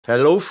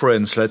Hello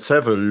friends, let's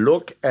have a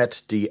look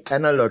at the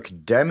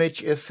analog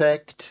damage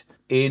effect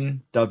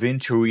in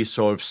DaVinci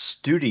Resolve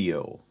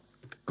Studio.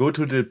 Go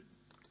to the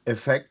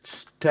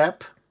Effects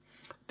tab,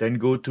 then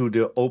go to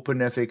the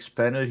OpenFX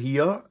panel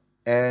here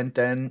and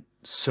then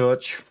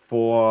search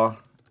for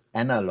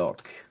analog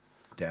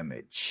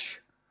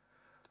damage.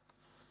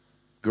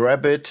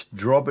 Grab it,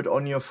 drop it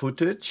on your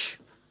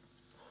footage.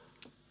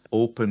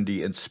 Open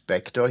the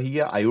inspector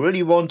here. I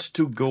really want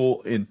to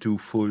go into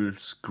full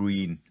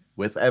screen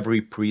with every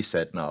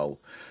preset now.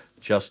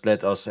 Just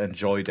let us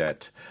enjoy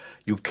that.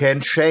 You can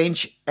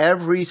change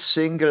every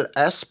single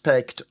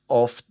aspect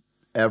of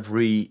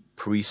every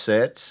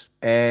preset,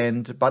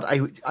 but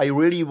I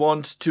really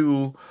want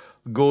to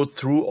go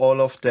through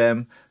all of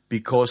them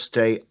because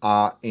they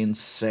are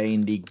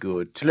insanely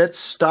good. Let's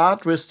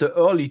start with the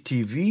early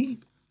TV.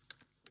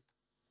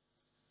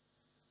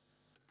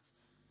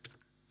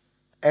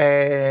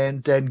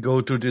 And then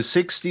go to the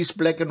 60s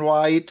black and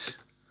white.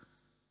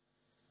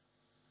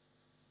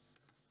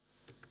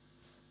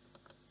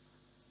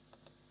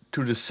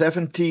 To the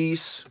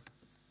 70s.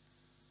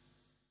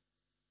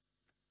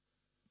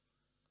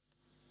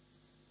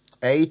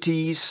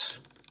 80s.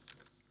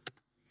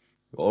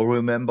 You all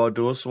remember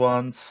those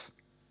ones.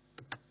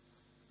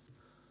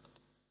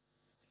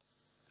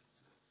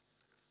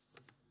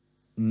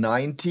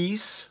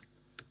 90s.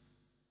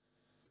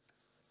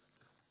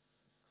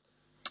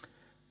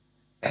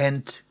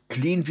 And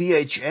clean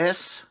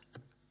VHS.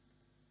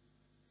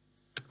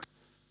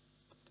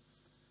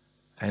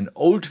 An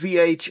old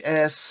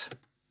VHS.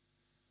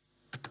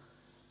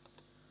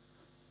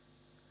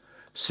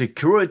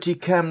 Security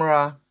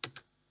camera.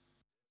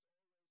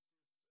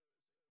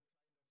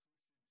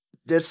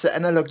 That's the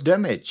analog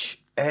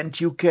damage. And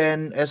you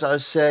can, as I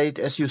said,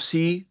 as you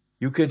see,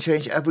 you can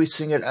change every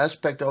single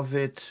aspect of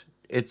it.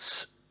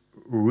 It's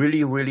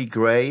really, really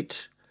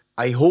great.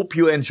 I hope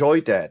you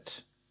enjoyed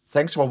that.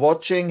 Thanks for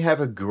watching.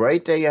 Have a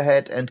great day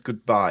ahead and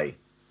goodbye.